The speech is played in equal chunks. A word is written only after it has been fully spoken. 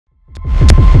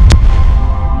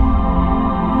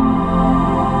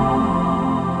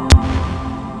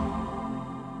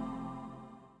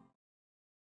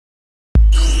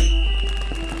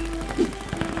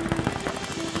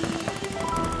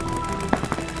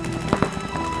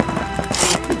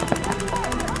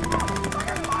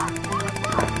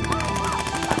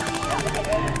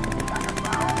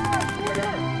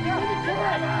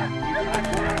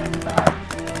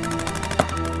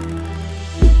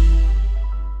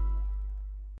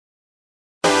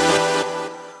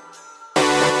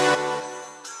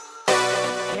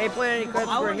Planet Eclipse.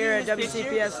 We're here at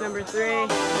WCPS number 3.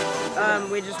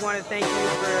 We just want to thank you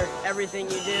for everything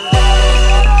you do.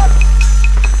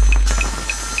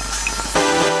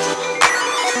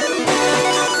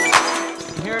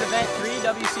 Here at event 3,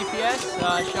 WCPS,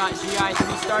 shot GI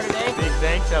 3-star today. Big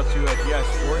thanks out to GI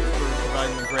Sports for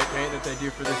providing the great paint that they do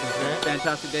for this event.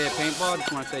 Fantastic day at Paintball.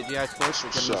 Just want to say GI Sports for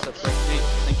giving us such great paint.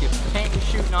 Thank you. Paint was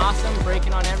shooting awesome,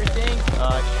 breaking on everything.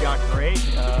 Shot great.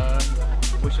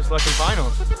 Wish us luck in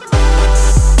finals.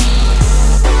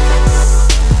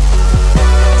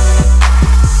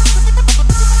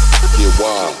 Get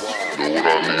wild. Know what I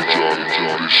need y'all to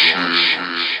do this shit.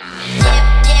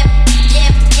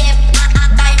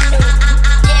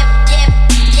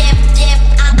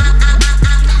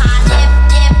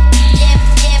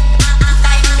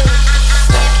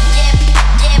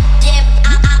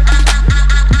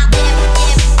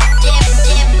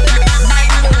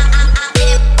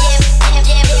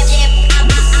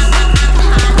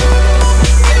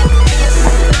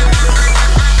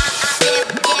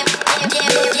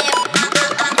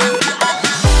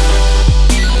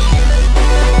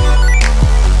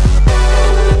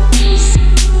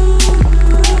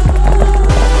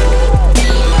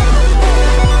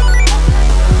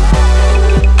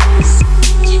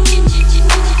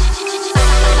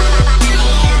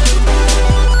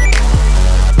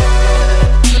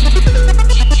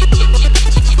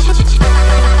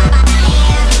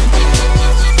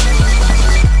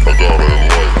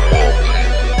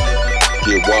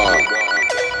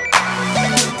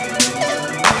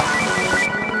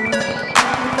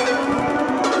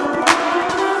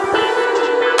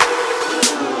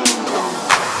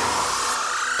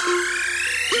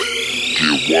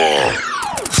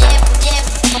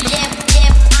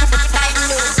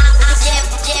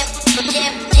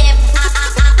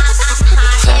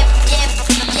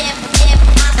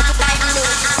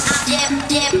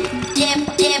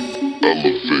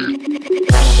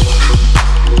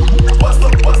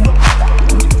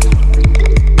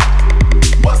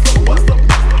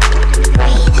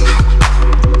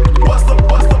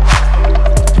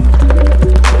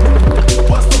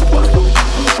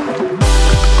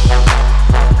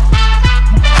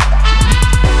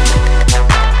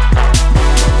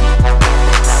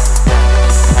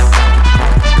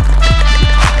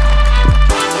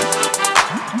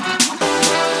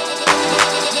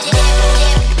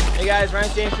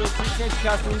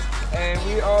 Customs, and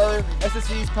we are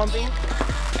SSV's pumping,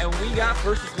 and we got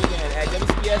first this weekend at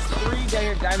WCPS 3 down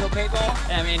here at Dynamo Paintball.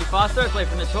 I'm Andy Foster, I play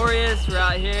for Notorious. We're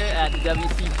out here at the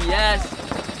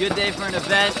WCPS. Good day for an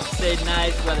event, stayed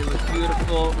nice, weather was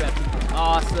beautiful, reps were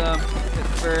awesome. Took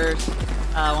first.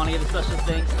 I want to give a special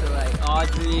thanks to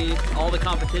Audrey, all the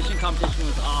competition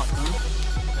was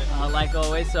awesome. Like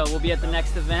always, so we'll be at the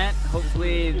next event.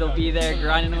 Hopefully they'll be there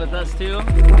grinding with us too.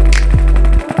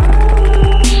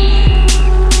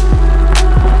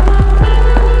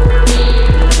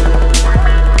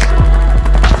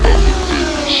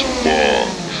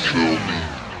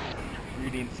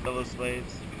 Greetings, fellow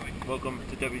slaves. Welcome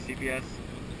to WCPS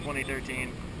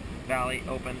 2013 Valley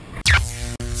Open.